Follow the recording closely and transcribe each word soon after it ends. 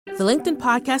The LinkedIn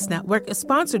Podcast Network is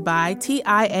sponsored by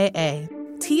TIAA.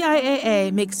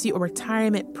 TIAA makes you a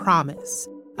retirement promise,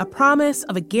 a promise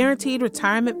of a guaranteed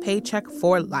retirement paycheck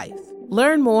for life.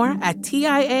 Learn more at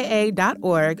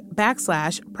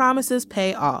TIAA.org/promises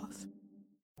pay off.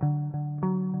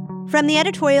 From the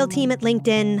editorial team at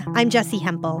LinkedIn, I'm Jessi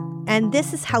Hempel, and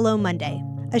this is Hello Monday,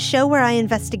 a show where I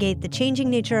investigate the changing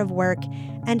nature of work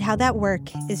and how that work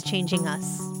is changing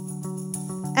us.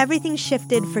 Everything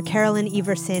shifted for Carolyn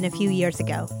Everson a few years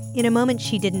ago, in a moment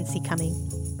she didn't see coming.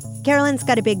 Carolyn's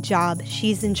got a big job.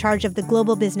 She's in charge of the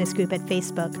global business group at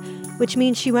Facebook, which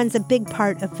means she runs a big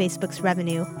part of Facebook's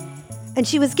revenue. And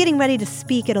she was getting ready to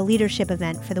speak at a leadership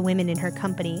event for the women in her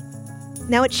company.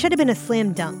 Now, it should have been a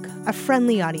slam dunk, a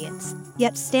friendly audience.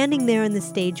 Yet standing there in the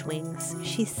stage wings,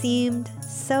 she seemed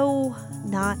so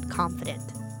not confident.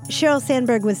 Sheryl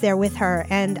Sandberg was there with her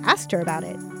and asked her about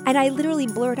it. And I literally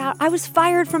blurted out, I was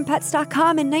fired from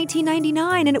Pets.com in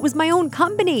 1999, and it was my own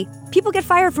company. People get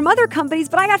fired from other companies,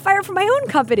 but I got fired from my own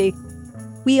company.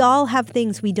 We all have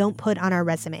things we don't put on our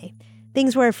resume,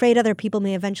 things we're afraid other people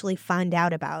may eventually find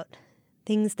out about,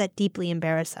 things that deeply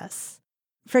embarrass us.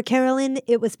 For Carolyn,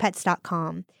 it was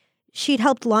Pets.com. She'd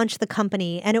helped launch the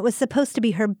company, and it was supposed to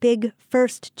be her big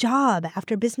first job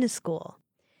after business school.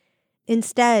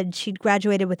 Instead, she'd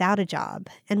graduated without a job,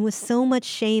 and with so much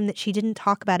shame that she didn't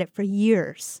talk about it for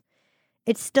years.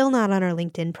 It's still not on her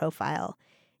LinkedIn profile.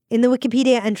 In the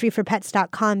Wikipedia entry for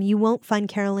Pets.com, you won't find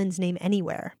Carolyn's name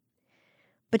anywhere.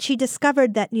 But she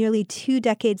discovered that nearly 2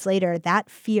 decades later,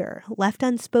 that fear, left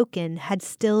unspoken, had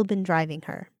still been driving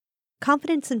her.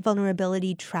 Confidence and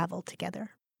vulnerability travel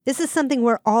together. This is something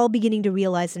we're all beginning to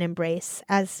realize and embrace,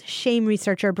 as shame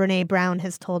researcher Brene Brown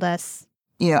has told us.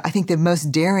 You know, I think the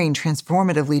most daring,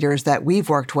 transformative leaders that we've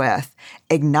worked with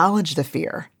acknowledge the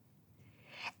fear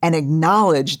and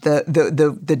acknowledge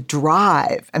the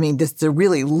drive. I mean, the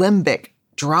really limbic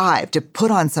drive to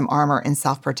put on some armor and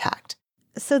self-protect.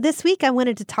 So this week, I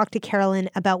wanted to talk to Carolyn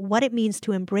about what it means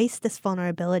to embrace this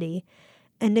vulnerability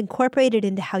and incorporate it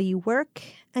into how you work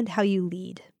and how you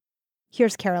lead.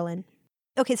 Here's Carolyn.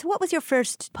 Okay, so what was your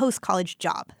first post-college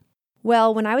job?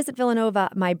 Well, when I was at Villanova,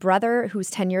 my brother,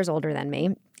 who's 10 years older than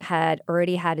me, had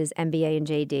already had his MBA and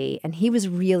JD, and he was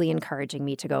really encouraging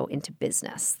me to go into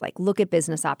business, like look at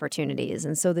business opportunities.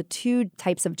 And so the two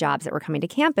types of jobs that were coming to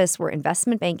campus were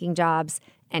investment banking jobs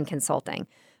and consulting,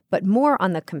 but more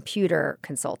on the computer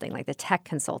consulting, like the tech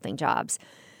consulting jobs.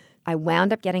 I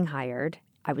wound up getting hired.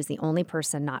 I was the only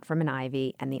person not from an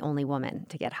Ivy and the only woman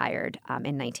to get hired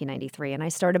in 1993. And I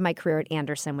started my career at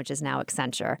Andersen, which is now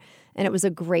Accenture. And it was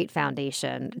a great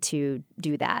foundation to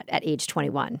do that at age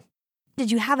 21.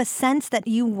 Did you have a sense that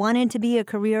you wanted to be a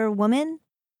career woman?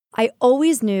 I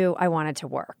always knew I wanted to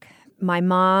work. My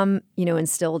mom,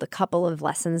 instilled a couple of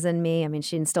lessons in me. I mean,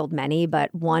 she instilled many,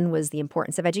 but one was the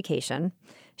importance of education.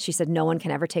 She said, no one can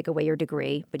ever take away your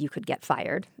degree, but you could get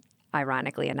fired,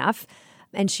 ironically enough.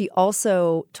 And she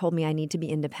also told me I need to be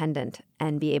independent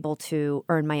and be able to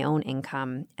earn my own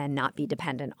income and not be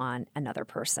dependent on another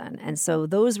person. And so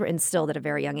those were instilled at a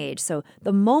very young age. So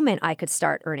the moment I could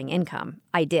start earning income,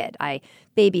 I did. I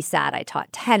babysat, I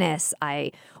taught tennis,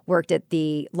 I worked at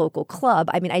the local club.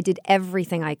 I mean, I did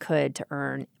everything I could to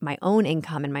earn my own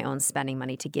income and my own spending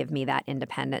money to give me that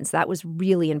independence. That was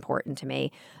really important to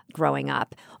me growing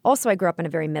up. Also, I grew up in a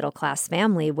very middle-class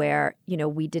family where,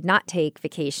 we did not take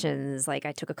vacations. Like,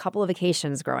 I took a couple of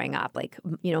vacations growing up. Like,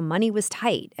 money was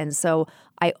tight. And so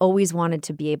I always wanted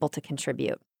to be able to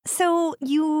contribute. So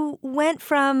you went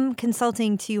from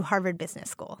consulting to Harvard Business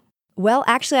School. Well,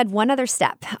 actually, I had one other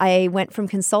step. I went from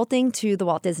consulting to the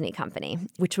Walt Disney Company,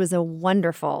 which was a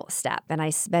wonderful step. And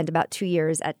I spent about 2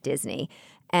 years at Disney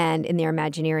and in their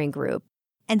Imagineering group.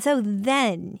 And so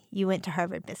then you went to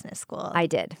Harvard Business School. I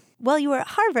did. While you were at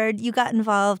Harvard, you got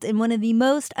involved in one of the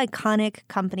most iconic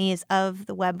companies of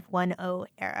the Web 1.0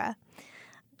 era.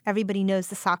 Everybody knows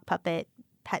the sock puppet,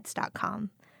 Pets.com.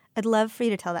 I'd love for you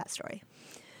to tell that story.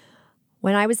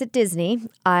 When I was at Disney,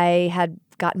 I had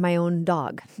gotten my own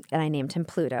dog, and I named him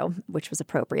Pluto, which was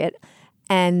appropriate.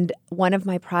 And one of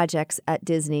my projects at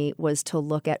Disney was to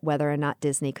look at whether or not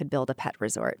Disney could build a pet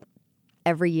resort.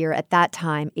 Every year at that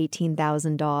time,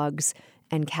 18,000 dogs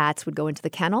and cats would go into the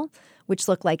kennel, which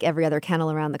looked like every other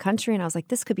kennel around the country. And I was like,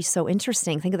 this could be so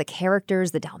interesting. Think of the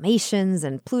characters, the Dalmatians,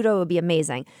 and Pluto would be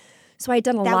amazing. So I'd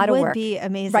done a lot of work. That would be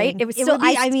amazing. Right? It would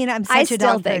be, I'm such a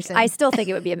dog person. I still think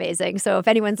it would be amazing. So if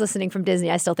anyone's listening from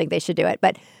Disney, I still think they should do it.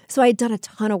 But so I'd done a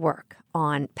ton of work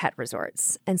on pet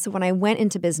resorts. And so when I went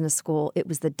into business school, it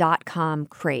was the .com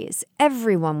craze.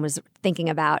 Everyone was thinking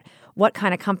about what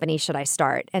kind of company should I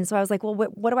start? And so I was like, well,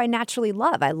 what do I naturally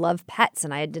love? I love pets,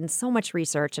 and I had done so much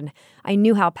research, and I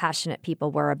knew how passionate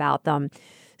people were about them.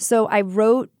 So I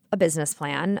wrote a business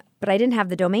plan, but I didn't have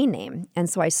the domain name. And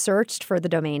so I searched for the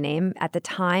domain name. At the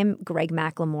time, Greg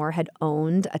McLemore had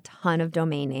owned a ton of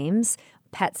domain names,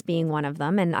 Pets being one of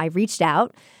them. And I reached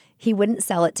out. He wouldn't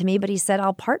sell it to me, but he said,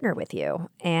 I'll partner with you.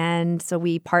 And so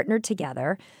we partnered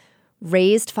together,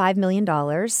 raised $5 million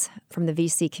from the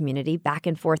VC community, back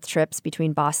and forth trips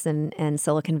between Boston and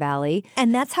Silicon Valley.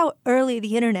 And that's how early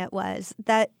the internet was,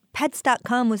 that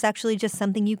pets.com was actually just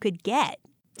something you could get.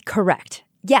 Correct.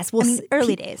 Yes. Well,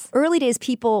 early days. Early days,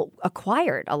 people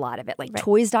acquired a lot of it. Like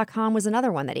toys.com was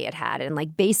another one that he had, and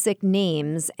like basic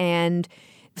names. And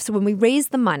so when we raised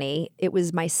the money, it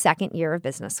was my second year of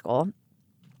business school.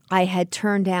 I had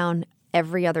turned down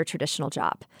every other traditional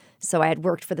job. So I had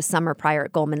worked for the summer prior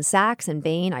at Goldman Sachs and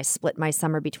Bain. I split my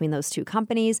summer between those two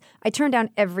companies. I turned down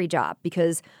every job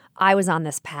because I was on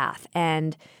this path.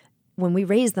 And when we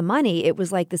raised the money, it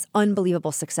was like this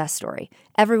unbelievable success story.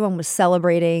 Everyone was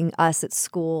celebrating us at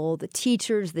school, the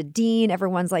teachers, the dean,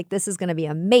 everyone's like, this is going to be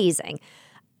amazing.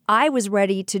 I was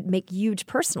ready to make huge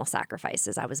personal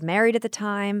sacrifices. I was married at the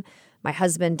time. My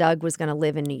husband, Doug, was going to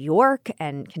live in New York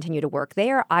and continue to work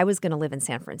there. I was going to live in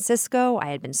San Francisco. I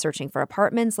had been searching for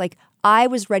apartments. Like, I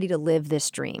was ready to live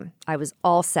this dream. I was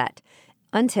all set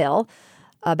until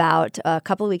about a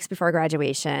couple of weeks before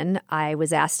graduation, I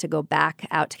was asked to go back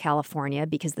out to California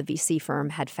because the VC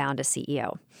firm had found a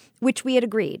CEO, which we had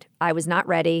agreed. I was not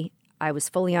ready. I was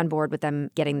fully on board with them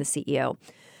getting the CEO.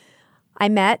 I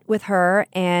met with her,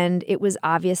 and it was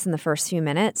obvious in the first few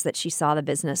minutes that she saw the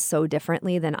business so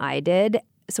differently than I did.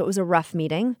 So it was a rough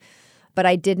meeting, but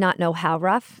I did not know how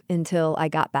rough until I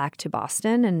got back to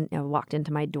Boston and walked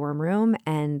into my dorm room,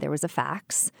 and there was a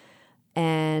fax.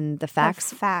 And the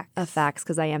fax, a fax,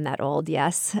 because I am that old,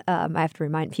 yes. I have to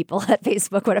remind people at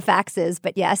Facebook what a fax is,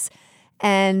 but yes.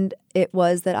 And it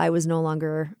was that I was no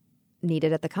longer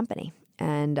needed at the company,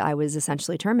 and I was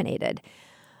essentially terminated.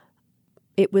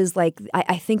 It was like,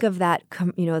 I think of that,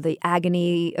 the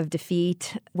agony of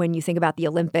defeat when you think about the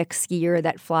Olympic skier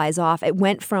that flies off. It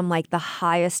went from like the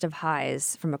highest of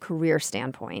highs from a career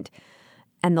standpoint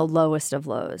and the lowest of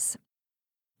lows.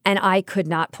 And I could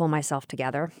not pull myself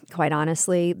together, quite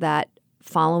honestly. That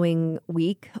following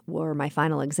week were my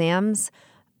final exams.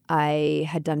 I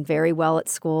had done very well at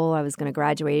school. I was going to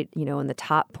graduate, in the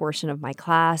top portion of my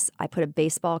class. I put a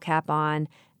baseball cap on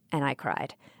and I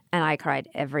cried. And I cried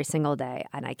every single day.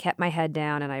 And I kept my head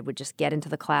down and I would just get into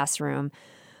the classroom.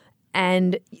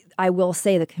 And I will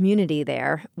say the community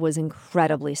there was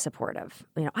incredibly supportive.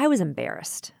 I was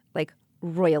embarrassed, like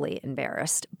royally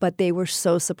embarrassed, but they were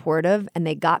so supportive and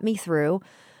they got me through.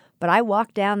 But I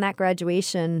walked down that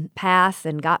graduation path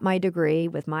and got my degree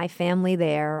with my family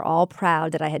there, all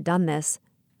proud that I had done this.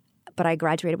 But I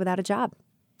graduated without a job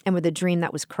and with a dream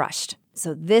that was crushed.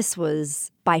 So this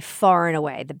was by far and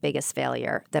away the biggest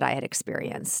failure that I had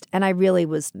experienced. And I really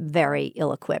was very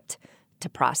ill-equipped to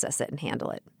process it and handle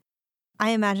it. I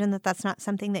imagine that that's not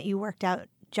something that you worked out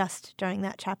just during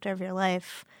that chapter of your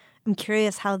life. I'm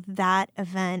curious how that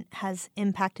event has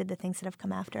impacted the things that have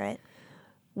come after it.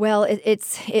 Well,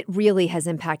 it really has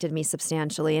impacted me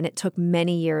substantially, and it took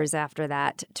many years after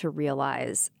that to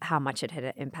realize how much it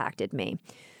had impacted me.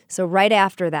 So right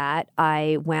after that,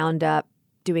 I wound up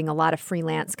doing a lot of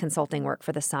freelance consulting work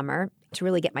for the summer to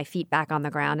really get my feet back on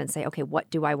the ground and say, okay, what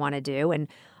do I want to do? And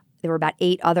there were about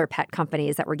 8 other pet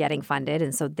companies that were getting funded,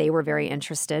 and so they were very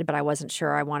interested, but I wasn't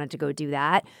sure I wanted to go do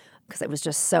that because it was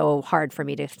just so hard for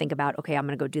me to think about, okay, I'm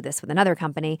going to go do this with another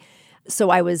company. So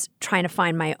I was trying to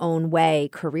find my own way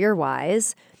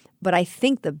career-wise, but I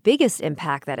think the biggest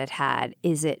impact that it had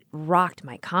is it rocked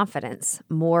my confidence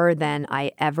more than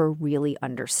I ever really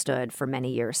understood for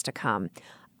many years to come.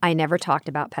 I never talked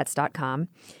about Pets.com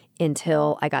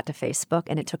until I got to Facebook,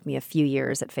 and it took me a few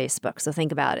years at Facebook. So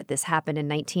think about it. This happened in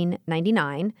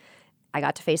 1999. I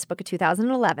got to Facebook in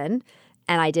 2011,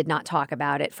 and I did not talk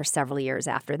about it for several years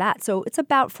after that. So it's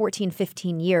about 14,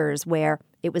 15 years where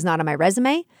it was not on my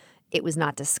resume. It was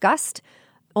not discussed.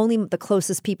 Only the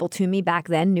closest people to me back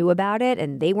then knew about it,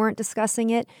 and they weren't discussing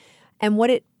it. And what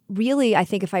it really, I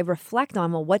think if I reflect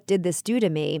on, well, what did this do to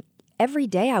me? Every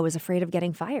day I was afraid of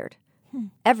getting fired.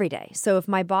 Every day. So if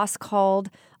my boss called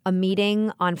a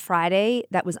meeting on Friday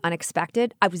that was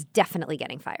unexpected, I was definitely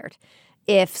getting fired.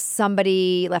 If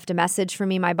somebody left a message for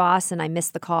me, my boss, and I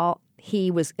missed the call,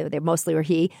 he was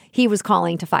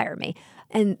calling to fire me.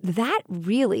 And that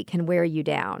really can wear you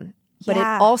down, but it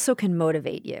also can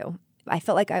motivate you. I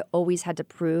felt like I always had to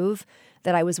prove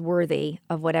that I was worthy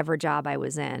of whatever job I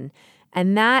was in.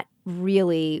 And that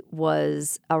really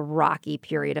was a rocky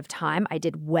period of time. I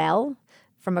did well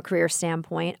from a career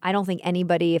standpoint. I don't think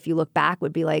anybody, if you look back,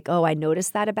 would be like, oh, I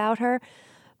noticed that about her.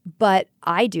 But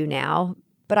I do now.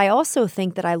 But I also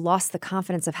think that I lost the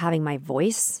confidence of having my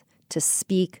voice to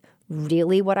speak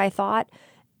really what I thought.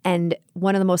 And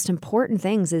one of the most important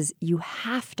things is you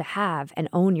have to have and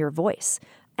own your voice.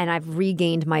 And I've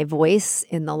regained my voice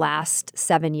in the last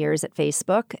 7 years at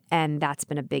Facebook, and that's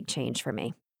been a big change for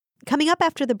me. Coming up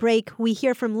after the break, we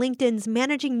hear from LinkedIn's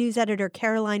managing news editor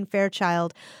Caroline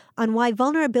Fairchild on why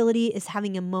vulnerability is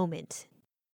having a moment.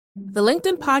 The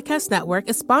LinkedIn Podcast Network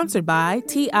is sponsored by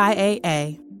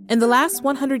TIAA. In the last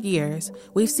 100 years,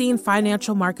 we've seen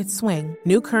financial markets swing,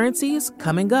 new currencies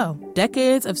come and go,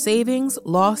 decades of savings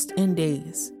lost in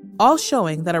days, all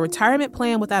showing that a retirement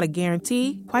plan without a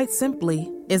guarantee, quite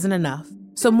simply, isn't enough.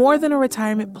 So more than a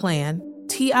retirement plan,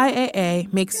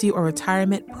 TIAA makes you a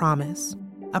retirement promise.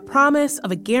 A promise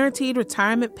of a guaranteed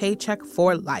retirement paycheck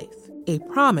for life. A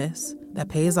promise that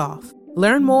pays off.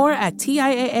 Learn more at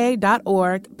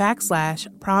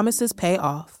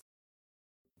TIAA.org/promisespayoff.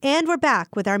 And we're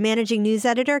back with our managing news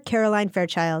editor, Caroline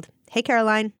Fairchild. Hey,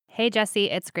 Caroline. Hey, Jesse.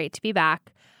 It's great to be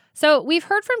back. So we've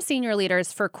heard from senior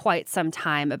leaders for quite some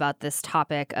time about this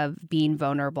topic of being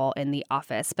vulnerable in the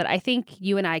office. But I think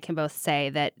you and I can both say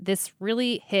that this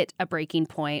really hit a breaking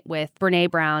point with Brené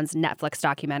Brown's Netflix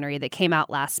documentary that came out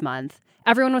last month.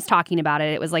 Everyone was talking about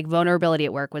it. It was like vulnerability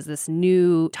at work was this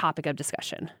new topic of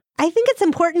discussion. I think it's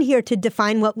important here to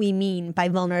define what we mean by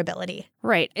vulnerability.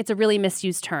 Right. It's a really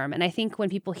misused term. And I think when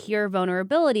people hear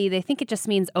vulnerability, they think it just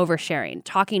means oversharing,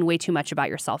 talking way too much about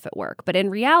yourself at work. But in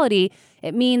reality,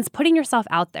 it means putting yourself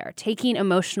out there, taking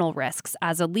emotional risks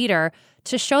as a leader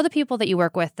to show the people that you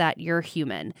work with that you're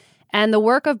human. And the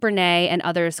work of Brené and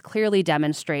others clearly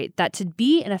demonstrate that to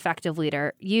be an effective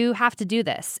leader, you have to do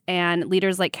this. And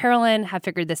leaders like Caroline have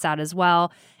figured this out as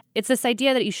well. It's this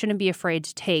idea that you shouldn't be afraid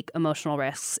to take emotional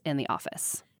risks in the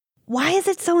office. Why is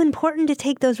it so important to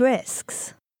take those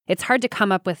risks? It's hard to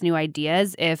come up with new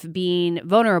ideas if being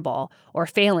vulnerable or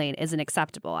failing isn't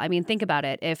acceptable. I mean, think about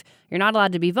it. If you're not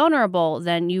allowed to be vulnerable,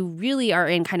 then you really are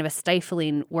in kind of a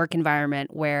stifling work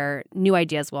environment where new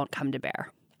ideas won't come to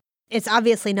bear. It's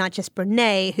obviously not just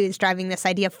Brené who's driving this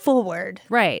idea forward.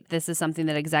 Right. This is something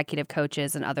that executive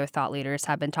coaches and other thought leaders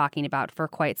have been talking about for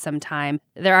quite some time.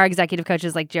 There are executive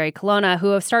coaches like Jerry Colonna who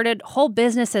have started whole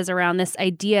businesses around this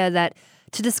idea that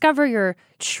to discover your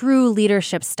true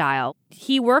leadership style,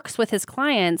 he works with his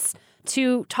clients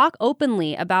to talk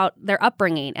openly about their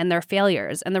upbringing and their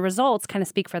failures, and the results kind of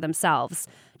speak for themselves.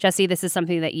 Jesse, this is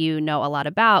something that you know a lot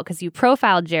about because you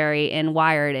profiled Jerry in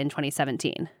Wired in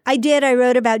 2017. I did. I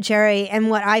wrote about Jerry,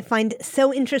 and what I find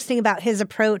so interesting about his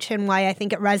approach and why I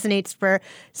think it resonates for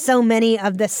so many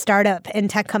of the startup and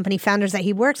tech company founders that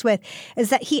he works with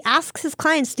is that he asks his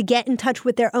clients to get in touch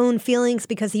with their own feelings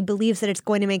because he believes that it's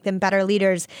going to make them better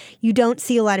leaders. You don't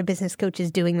see a lot of business coaches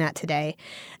doing that today.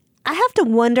 I have to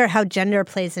wonder how gender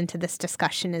plays into this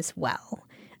discussion as well.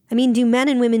 I mean, do men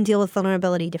and women deal with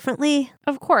vulnerability differently?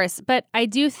 Of course, but I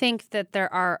do think that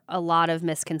there are a lot of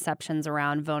misconceptions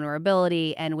around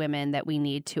vulnerability and women that we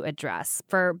need to address.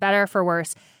 For better or for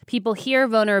worse, people hear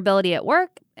vulnerability at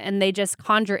work and they just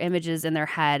conjure images in their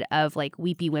head of like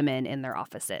weepy women in their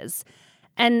offices.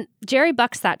 And Jerry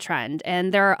bucks that trend,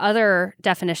 and there are other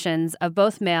definitions of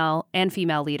both male and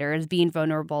female leaders being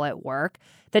vulnerable at work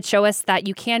that show us that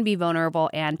you can be vulnerable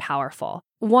and powerful.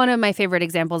 One of my favorite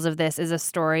examples of this is a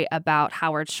story about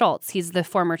Howard Schultz. He's the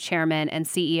former chairman and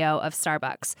CEO of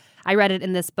Starbucks. I read it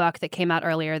in this book that came out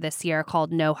earlier this year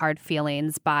called No Hard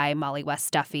Feelings by Molly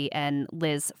West Duffy and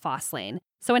Liz Fosslane.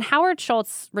 So when Howard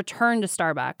Schultz returned to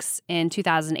Starbucks in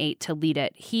 2008 to lead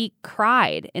it, he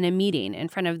cried in a meeting in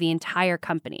front of the entire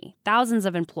company, thousands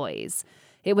of employees.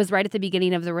 It was right at the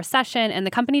beginning of the recession, and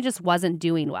the company just wasn't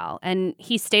doing well. And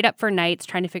he stayed up for nights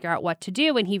trying to figure out what to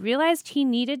do, and he realized he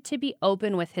needed to be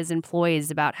open with his employees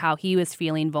about how he was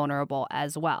feeling vulnerable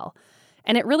as well.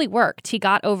 And it really worked. He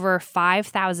got over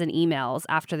 5,000 emails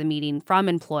after the meeting from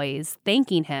employees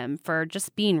thanking him for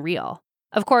just being real.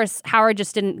 Of course, Howard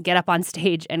just didn't get up on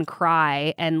stage and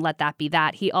cry and let that be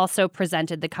that. He also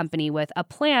presented the company with a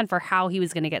plan for how he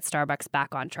was going to get Starbucks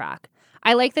back on track.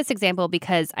 I like this example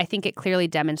because I think it clearly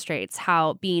demonstrates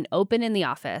how being open in the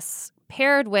office,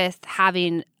 paired with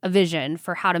having a vision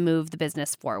for how to move the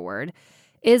business forward,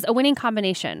 is a winning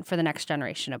combination for the next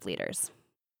generation of leaders.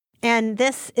 And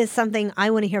this is something I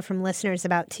want to hear from listeners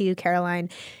about too, Caroline.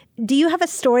 Do you have a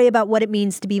story about what it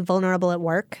means to be vulnerable at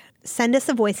work? Send us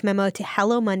a voice memo to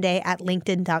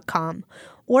hellomonday@linkedin.com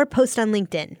or post on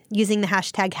LinkedIn using the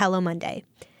hashtag HelloMonday.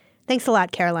 Thanks a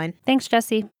lot, Caroline. Thanks,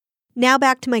 Jesse. Now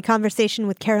back to my conversation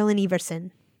with Carolyn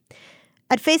Everson.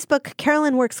 At Facebook,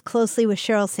 Carolyn works closely with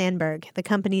Sheryl Sandberg, the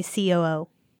company's COO.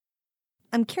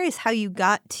 I'm curious how you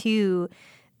got to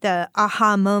the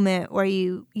aha moment where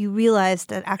you realized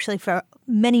that actually for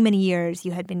many, many years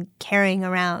you had been carrying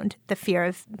around the fear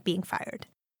of being fired.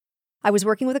 I was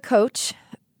working with a coach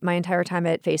my entire time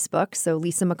at Facebook. So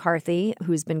Lisa McCarthy,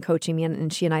 who's been coaching me,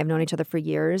 and she and I have known each other for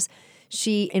years.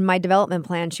 She, in my development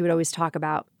plan, she would always talk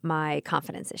about my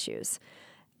confidence issues.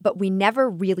 But we never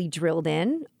really drilled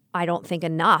in, I don't think,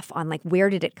 enough on like, where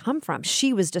did it come from?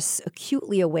 She was just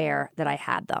acutely aware that I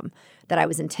had them, that I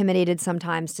was intimidated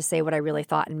sometimes to say what I really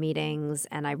thought in meetings,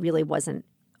 and I really wasn't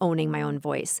owning my own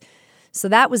voice. So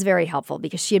that was very helpful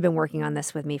because she had been working on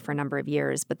this with me for a number of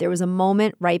years. But there was a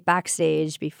moment right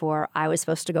backstage before I was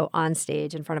supposed to go on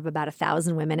stage in front of about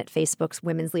 1,000 women at Facebook's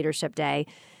Women's Leadership Day.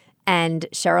 And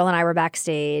Sheryl and I were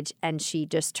backstage, and she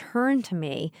just turned to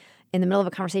me in the middle of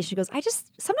a conversation. She goes,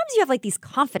 sometimes you have like these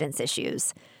confidence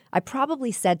issues. I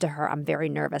probably said to her, I'm very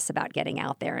nervous about getting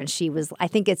out there. And she was, I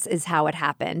think is how it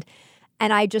happened.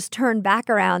 And I just turned back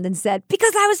around and said,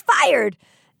 because I was fired.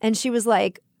 And she was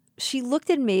like, she looked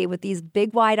at me with these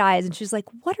big wide eyes and she was like,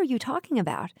 what are you talking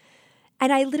about?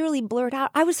 And I literally blurted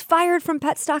out, I was fired from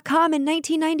Pets.com in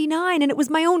 1999 and it was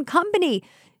my own company.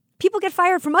 People get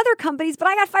fired from other companies, but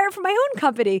I got fired from my own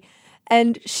company.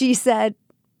 And she said,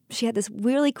 she had this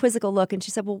really quizzical look and she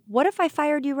said, well, what if I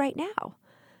fired you right now?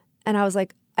 And I was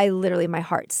like, my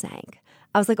heart sank.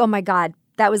 I was like, oh my God,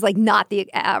 that was like not the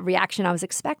reaction I was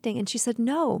expecting. And she said,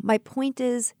 no, my point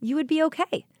is you would be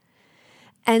okay.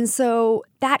 And so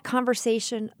that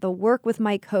conversation, the work with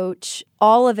my coach,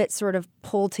 all of it sort of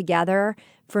pulled together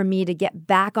for me to get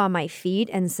back on my feet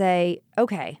and say,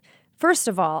 okay, first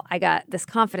of all, I got this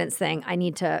confidence thing I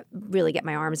need to really get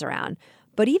my arms around.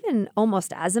 But even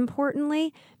almost as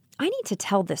importantly, I need to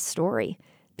tell this story.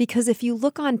 Because if you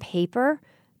look on paper,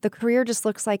 the career just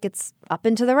looks like it's up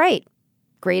and to the right.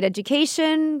 Great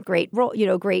education, great role,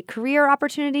 great career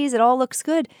opportunities. It all looks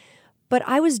good. But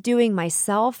I was doing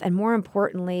myself, and more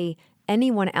importantly,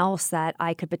 anyone else that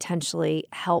I could potentially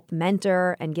help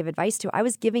mentor and give advice to, I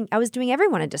was doing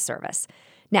everyone a disservice.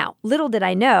 Now, little did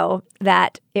I know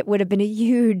that it would have been a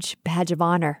huge badge of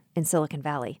honor in Silicon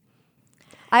Valley.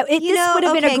 This would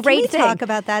have been a great thing. Can we talk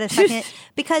about that a second?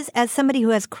 Because as somebody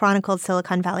who has chronicled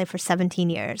Silicon Valley for 17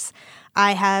 years,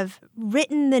 I have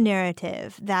written the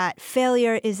narrative that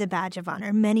failure is a badge of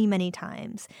honor many, many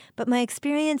times. But my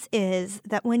experience is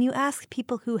that when you ask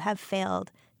people who have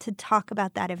failed to talk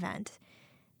about that event,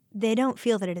 they don't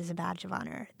feel that it is a badge of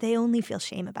honor. They only feel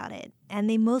shame about it, and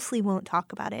they mostly won't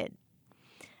talk about it.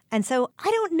 And so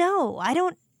I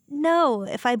don't know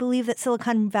if I believe that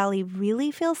Silicon Valley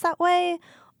really feels that way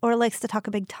or likes to talk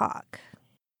a big talk.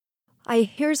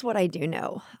 Here's what I do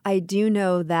know. I do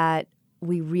know that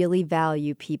we really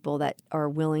value people that are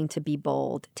willing to be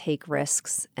bold, take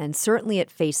risks. And certainly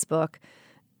at Facebook,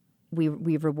 we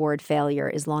reward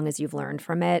failure as long as you've learned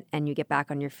from it and you get back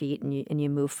on your feet and you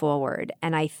move forward.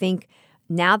 And I think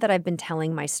now that I've been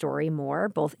telling my story more,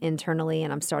 both internally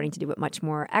and I'm starting to do it much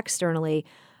more externally,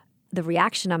 the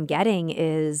reaction I'm getting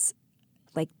is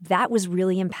like, that was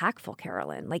really impactful,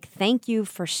 Carolyn. Like, thank you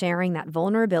for sharing that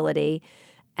vulnerability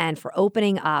and for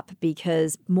opening up,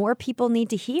 because more people need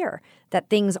to hear that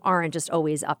things aren't just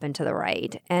always up and to the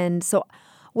right. And so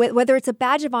whether it's a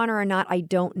badge of honor or not, I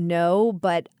don't know,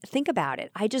 but think about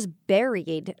it. I just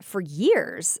buried for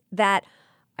years that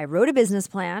I wrote a business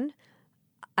plan.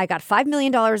 I got $5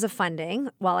 million of funding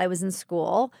while I was in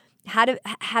school. Had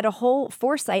a whole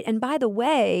foresight. And by the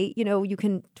way,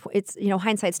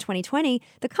 hindsight's 2020.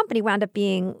 The company wound up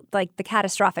being like the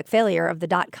catastrophic failure of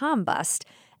the .com bust.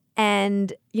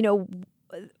 And,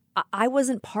 I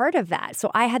wasn't part of that.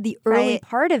 So I had the early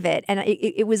part of it. And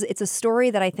it's a story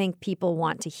that I think people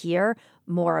want to hear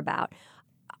more about.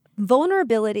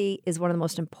 Vulnerability is one of the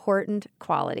most important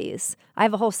qualities. I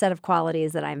have a whole set of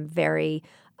qualities that I'm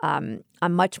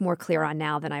much more clear on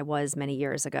now than I was many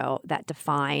years ago that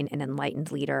define an enlightened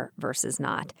leader versus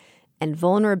not. And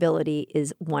vulnerability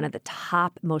is one of the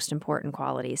top most important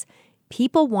qualities.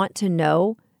 People want to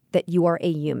know that you are a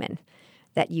human,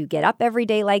 that you get up every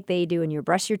day like they do and you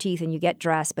brush your teeth and you get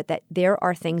dressed, but that there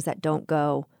are things that don't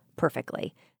go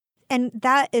perfectly. And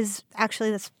that's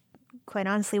quite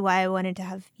honestly why I wanted to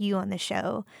have you on the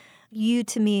show. You,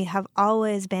 to me, have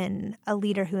always been a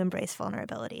leader who embraced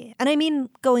vulnerability. And I mean,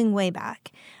 going way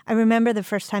back. I remember the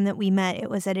first time that we met, it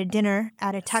was at a dinner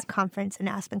at a tech conference in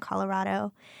Aspen,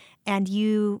 Colorado. And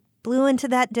you blew into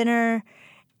that dinner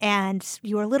and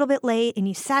you were a little bit late and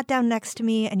you sat down next to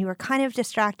me and you were kind of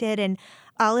distracted. And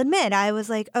I'll admit, I was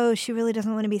like, oh, she really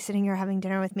doesn't want to be sitting here having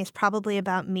dinner with me. It's probably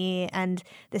about me, and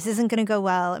this isn't going to go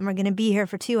well, and we're going to be here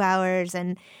for 2 hours.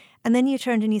 And then you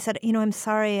turned and you said, I'm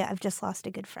sorry, I've just lost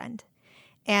a good friend.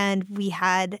 And we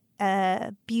had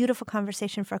a beautiful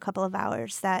conversation for a couple of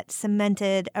hours that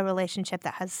cemented a relationship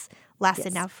that has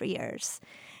lasted now for years.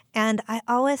 And I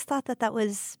always thought that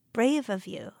was brave of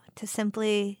you to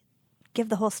simply give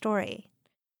the whole story.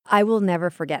 I will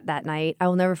never forget that night. I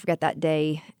will never forget that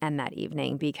day and that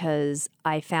evening, because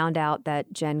I found out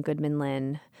that Jen Goodman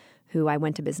Lin, who I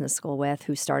went to business school with,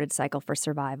 who started Cycle for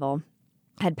Survival,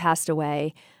 had passed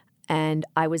away. And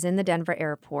I was in the Denver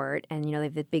airport, and, they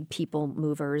have the big people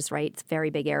movers, right? It's a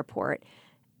very big airport.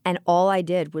 And all I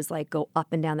did was like go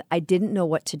up and down. I didn't know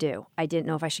what to do. I didn't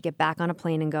know if I should get back on a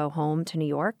plane and go home to New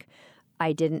York.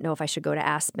 I didn't know if I should go to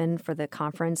Aspen for the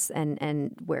conference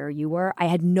and where you were. I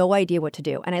had no idea what to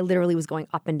do. And I literally was going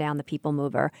up and down the people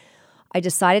mover. I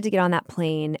decided to get on that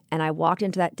plane, and I walked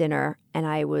into that dinner, and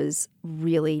I was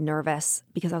really nervous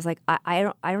because I was like,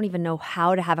 I don't even know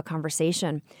how to have a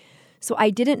conversation. So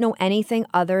I didn't know anything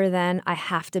other than I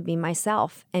have to be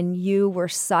myself. And you were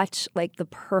such like the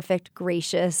perfect,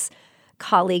 gracious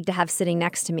colleague to have sitting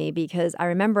next to me, because I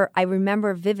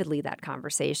remember vividly that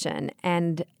conversation.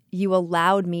 And you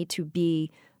allowed me to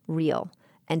be real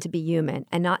and to be human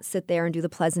and not sit there and do the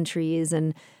pleasantries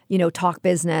and, talk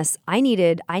business. I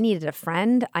needed a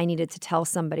friend. I needed to tell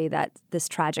somebody that this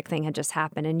tragic thing had just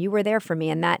happened, and you were there for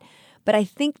me. But I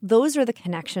think those are the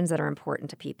connections that are important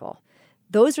to people.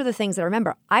 Those are the things that I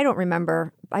remember.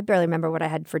 I barely remember what I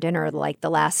had for dinner like the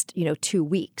last, 2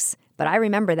 weeks. But I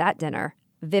remember that dinner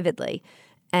vividly.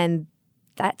 And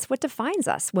that's what defines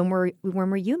us when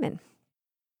we're human.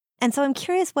 And so I'm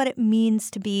curious what it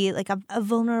means to be like a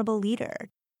vulnerable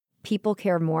leader. People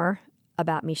care more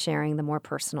about me sharing the more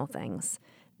personal things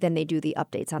than they do the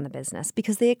updates on the business,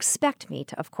 because they expect me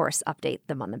to, of course, update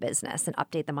them on the business and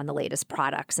update them on the latest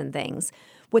products and things.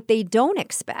 What they don't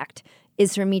expect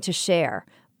is for me to share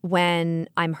when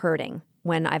I'm hurting,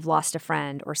 when I've lost a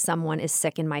friend, or someone is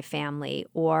sick in my family,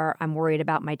 or I'm worried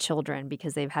about my children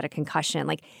because they've had a concussion.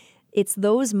 Like, it's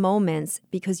those moments,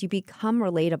 because you become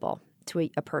relatable to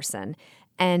a person.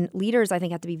 And leaders, I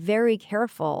think, have to be very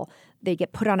careful. They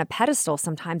get put on a pedestal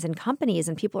sometimes in companies,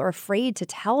 and people are afraid to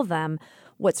tell them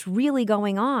what's really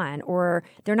going on, or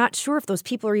they're not sure if those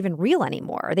people are even real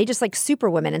anymore. Are they just like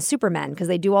superwomen and supermen because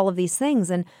they do all of these things?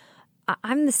 And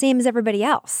I'm the same as everybody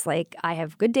else. Like, I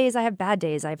have good days, I have bad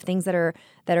days. I have things that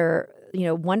are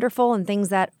wonderful, and things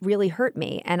that really hurt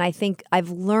me. And I think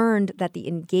I've learned that the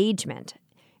engagement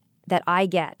that I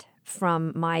get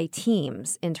from my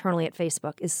teams internally at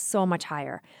Facebook is so much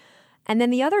higher. And then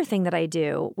the other thing that I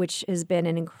do, which has been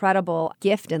an incredible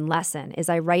gift and lesson, is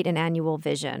I write an annual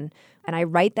vision. And I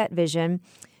write that vision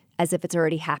as if it's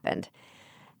already happened.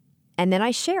 And then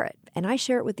I share it. And I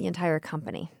share it with the entire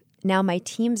company. Now my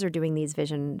teams are doing these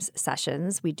vision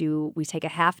sessions. We take a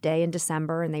half day in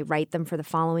December, and they write them for the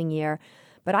following year.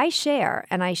 But I share,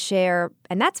 and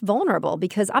that's vulnerable,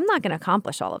 because I'm not going to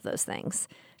accomplish all of those things.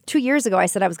 2 years ago, I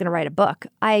said I was going to write a book.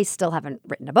 I still haven't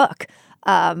written a book,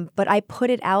 but I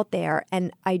put it out there.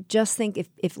 And I just think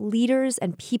if leaders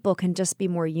and people can just be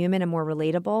more human and more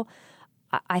relatable,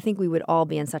 I think we would all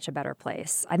be in such a better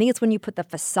place. I think it's when you put the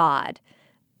facade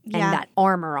and that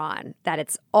armor on, that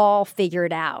it's all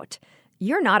figured out.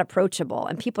 You're not approachable,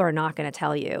 and people are not going to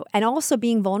tell you. And also,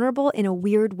 being vulnerable in a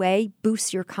weird way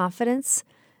boosts your confidence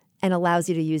and allows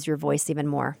you to use your voice even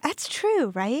more. That's true,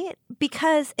 right?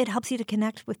 Because it helps you to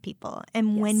connect with people.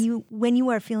 And when you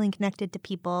are feeling connected to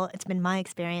people, it's been my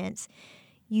experience,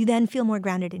 you then feel more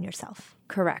grounded in yourself.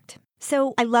 Correct.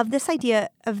 So I love this idea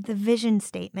of the vision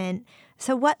statement.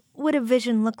 So what would a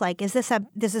vision look like? Is this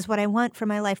is what I want for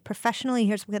my life professionally?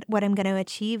 Here's what I'm going to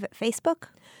achieve at Facebook?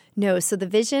 No. So the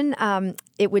vision,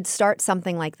 it would start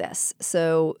something like this.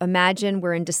 So imagine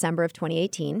we're in December of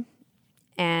 2018.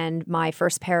 And my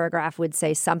first paragraph would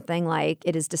say something like,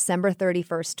 it is December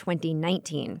 31st,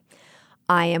 2019.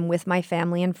 I am with my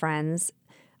family and friends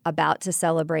about to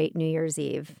celebrate New Year's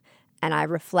Eve. And I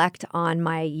reflect on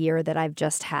my year that I've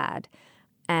just had.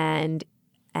 And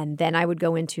then I would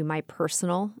go into my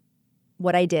personal,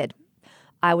 what I did.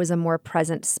 I was a more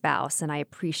present spouse, and I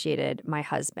appreciated my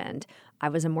husband. I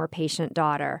was a more patient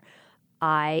daughter.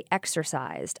 I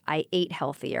exercised. I ate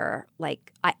healthier.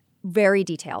 Very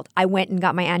detailed. I went and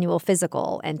got my annual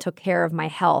physical and took care of my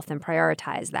health and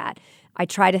prioritized that. I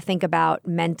try to think about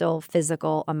mental,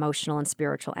 physical, emotional, and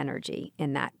spiritual energy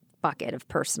in that bucket of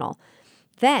personal.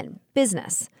 Then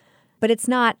business. But it's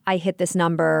not, I hit this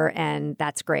number and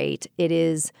that's great. It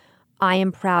is, I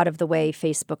am proud of the way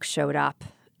Facebook showed up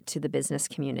to the business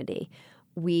community.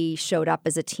 we showed up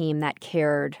as a team that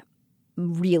cared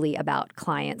really about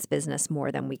clients' business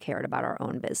more than we cared about our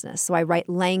own business. So I write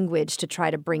language to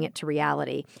try to bring it to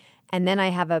reality. And then I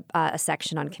have a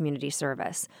section on community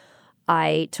service.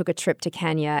 I took a trip to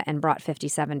Kenya and brought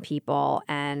 57 people,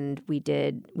 and we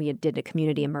did a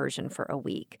community immersion for a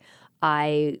week.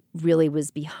 I really was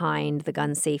behind the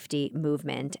gun safety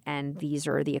movement, and these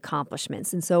are the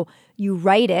accomplishments. And so you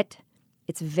write it,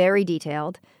 it's very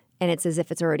detailed, and it's as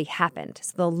if it's already happened.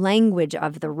 So the language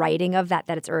of the writing of that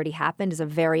it's already happened is a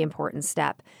very important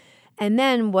step. And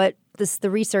then what the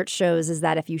research shows is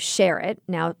that if you share it,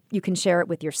 now you can share it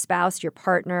with your spouse, your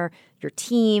partner, your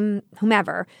team,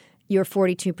 whomever, you're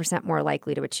 42% more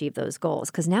likely to achieve those goals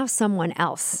because now someone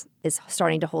else is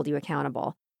starting to hold you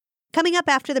accountable. Coming up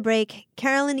after the break,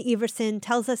 Carolyn Everson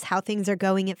tells us how things are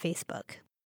going at Facebook.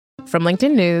 From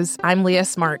LinkedIn News, I'm Leah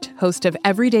Smart, host of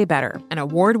Everyday Better, an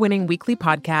award-winning weekly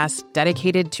podcast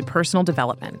dedicated to personal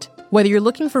development. Whether you're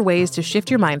looking for ways to shift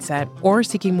your mindset or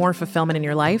seeking more fulfillment in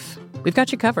your life, we've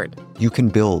got you covered. You can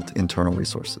build internal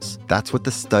resources. That's what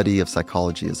the study of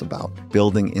psychology is about,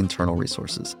 building internal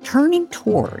resources. Turning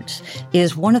towards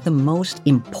is one of the most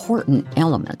important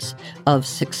elements of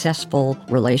successful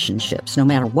relationships, no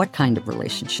matter what kind of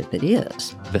relationship it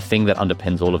is. The thing that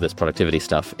underpins all of this productivity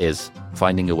stuff is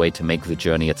finding a way to make the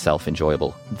journey itself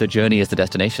enjoyable. The journey is the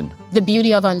destination. The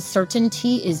beauty of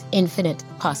uncertainty is infinite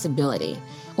possibility.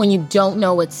 When you don't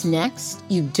know what's next,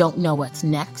 you don't know what's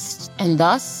next. And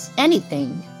thus,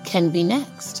 anything can be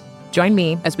next. Join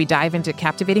me as we dive into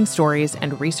captivating stories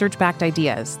and research-backed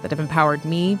ideas that have empowered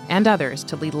me and others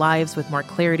to lead lives with more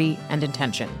clarity and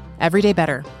intention. Everyday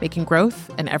Better, making growth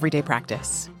an everyday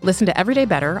practice. Listen to Everyday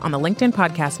Better on the LinkedIn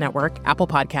Podcast Network, Apple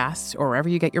Podcasts, or wherever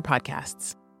you get your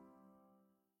podcasts.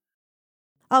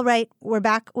 All right, we're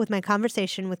back with my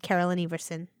conversation with Carolyn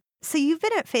Everson. So you've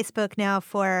been at Facebook now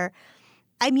for,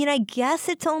 I guess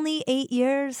it's only 8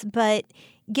 years, but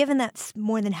given that's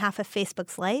more than half of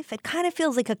Facebook's life, it kind of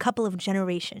feels like a couple of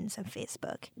generations of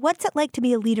Facebook. What's it like to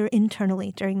be a leader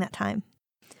internally during that time?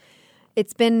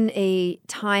 It's been a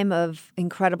time of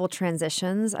incredible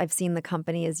transitions. I've seen the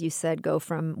company, as you said, go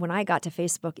from when I got to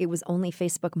Facebook, it was only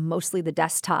Facebook, mostly the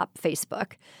desktop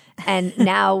Facebook. And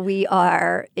now we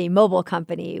are a mobile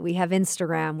company. We have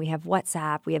Instagram, we have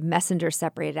WhatsApp, we have Messenger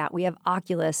separated out, we have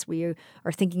Oculus. We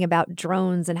are thinking about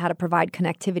drones and how to provide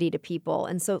connectivity to people.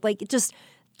 And so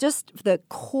just the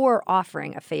core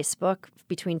offering of Facebook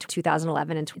between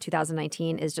 2011 and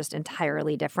 2019 is just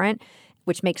entirely different,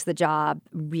 which makes the job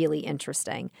really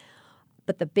interesting.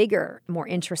 But the bigger, more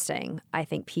interesting, I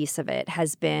think, piece of it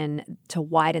has been to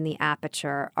widen the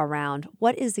aperture around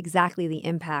what is exactly the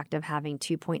impact of having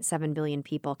 2.7 billion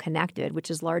people connected, which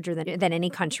is larger than any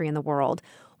country in the world.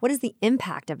 What is the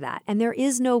impact of that? And there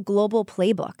is no global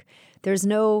playbook. There's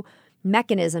no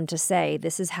mechanism to say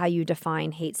this is how you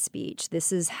define hate speech.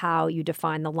 This is how you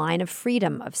define the line of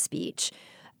freedom of speech.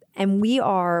 And we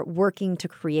are working to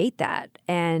create that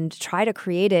and try to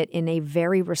create it in a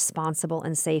very responsible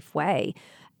and safe way.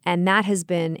 And that has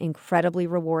been incredibly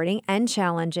rewarding and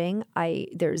challenging.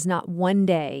 There's not one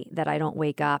day that I don't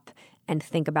wake up and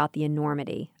think about the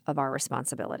enormity of our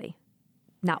responsibility.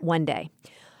 Not one day.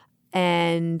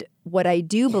 And what I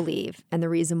do believe, and the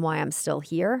reason why I'm still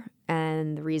here,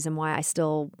 and the reason why I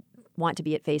still want to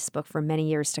be at Facebook for many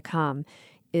years to come,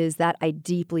 is that I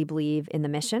deeply believe in the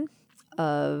mission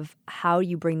of how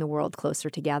you bring the world closer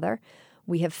together.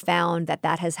 We have found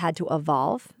that has had to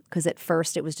evolve because at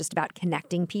first it was just about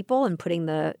connecting people and putting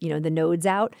the nodes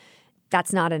out.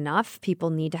 That's not enough. People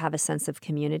need to have a sense of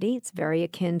community. It's very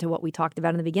akin to what we talked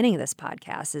about in the beginning of this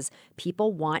podcast is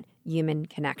people want human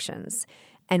connections.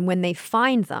 And when they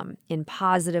find them in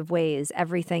positive ways,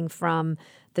 everything from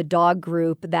the dog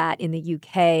group that in the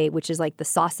UK, which is like the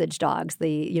sausage dogs,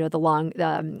 the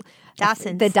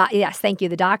Dachshunds. Yes, thank you,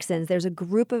 the Dachshunds. There's a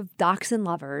group of Dachshund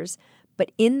lovers,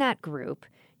 but in that group,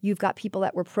 you've got people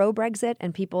that were pro-Brexit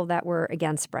and people that were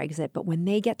against Brexit. But when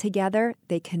they get together,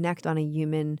 they connect on a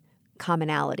human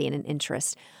commonality and an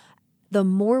interest. The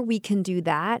more we can do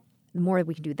that, the more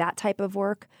we can do that type of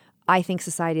work, I think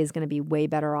society is going to be way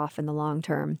better off in the long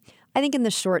term. I think in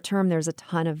the short term, there's a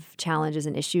ton of challenges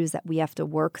and issues that we have to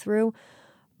work through.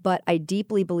 But I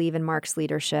deeply believe in Mark's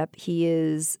leadership. He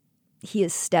is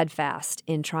steadfast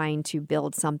in trying to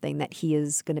build something that he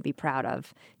is going to be proud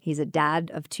of. He's a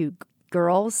dad of 2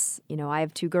 girls. I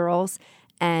have 2 girls.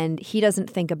 And he doesn't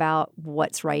think about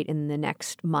what's right in the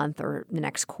next month or the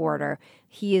next quarter.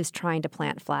 He is trying to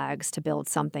plant flags to build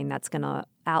something that's going to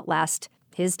outlast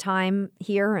his time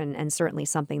here and certainly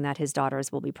something that his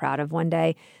daughters will be proud of one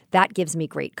day. That gives me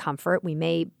great comfort. We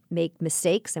may make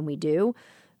mistakes, and we do,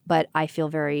 but I feel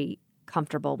very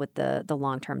comfortable with the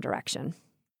long-term direction.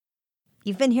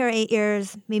 You've been here 8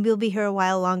 years. Maybe you'll be here a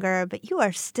while longer, but you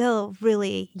are still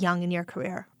really young in your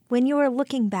career. When you are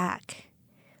looking back,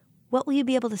 what will you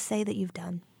be able to say that you've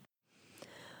done?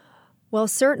 Well,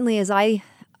 certainly the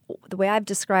way I've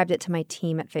described it to my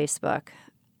team at Facebook,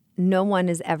 no one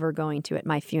is ever going to, at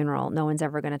my funeral, no one's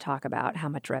ever going to talk about how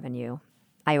much revenue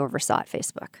I oversaw at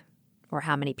Facebook or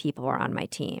how many people were on my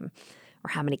team or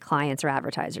how many clients or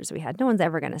advertisers we had. No one's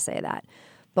ever going to say that.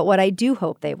 But what I do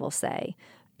hope they will say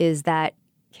is that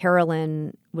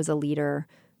Carolyn was a leader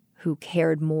who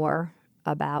cared more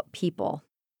about people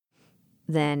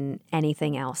than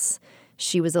anything else.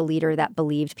 She was a leader that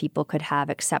believed people could have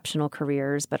exceptional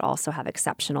careers but also have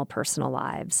exceptional personal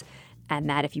lives. And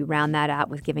that if you round that out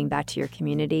with giving back to your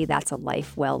community, that's a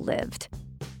life well lived.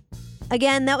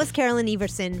 Again, that was Carolyn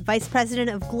Everson, Vice President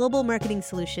of Global Marketing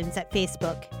Solutions at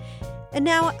Facebook. And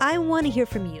now I want to hear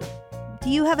from you. Do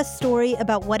you have a story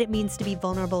about what it means to be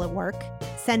vulnerable at work?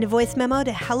 Send a voice memo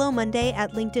to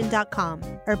hellomonday@linkedin.com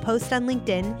or post on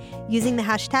LinkedIn using the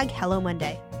hashtag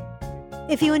HelloMonday.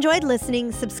 If you enjoyed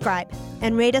listening, subscribe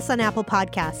and rate us on Apple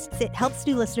Podcasts. It helps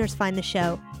new listeners find the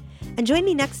show. And join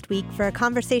me next week for a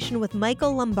conversation with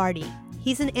Michael Lombardi.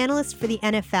 He's an analyst for the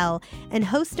NFL and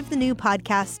host of the new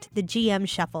podcast, The GM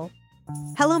Shuffle.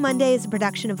 Hello Monday is a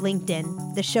production of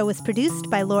LinkedIn. The show was produced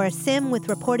by Laura Sim with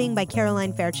reporting by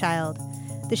Caroline Fairchild.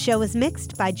 The show was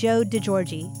mixed by Joe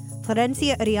DeGiorgi.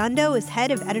 Florencia Ariando is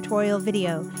head of editorial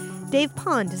video. Dave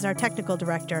Pond is our technical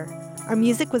director. Our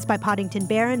music was by Poddington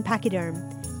Bear and Pachyderm.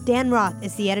 Dan Roth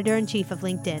is the editor-in-chief of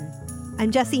LinkedIn.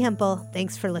 I'm Jessie Hempel.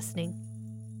 Thanks for listening.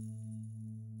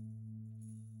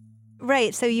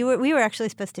 Right, so we were actually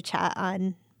supposed to chat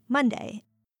on Monday.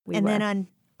 Then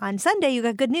on Sunday, you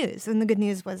got good news. And the good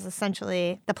news was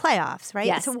essentially the playoffs, right?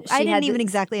 Yes. So I didn't even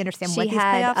exactly understand what these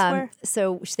playoffs were.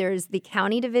 So there's the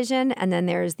county division, and then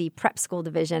there's the prep school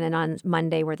division, and on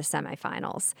Monday were the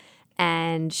semifinals.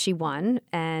 And she won,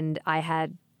 and I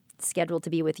had scheduled to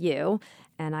be with you,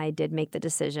 and I did make the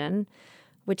decision,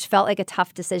 which felt like a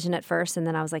tough decision at first. And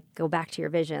then I was like, go back to your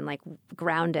vision, like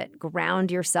ground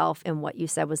yourself in what you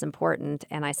said was important.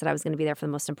 And I said I was going to be there for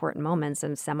the most important moments,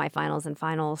 and semifinals and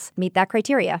finals meet that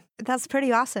criteria. That's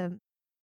pretty awesome.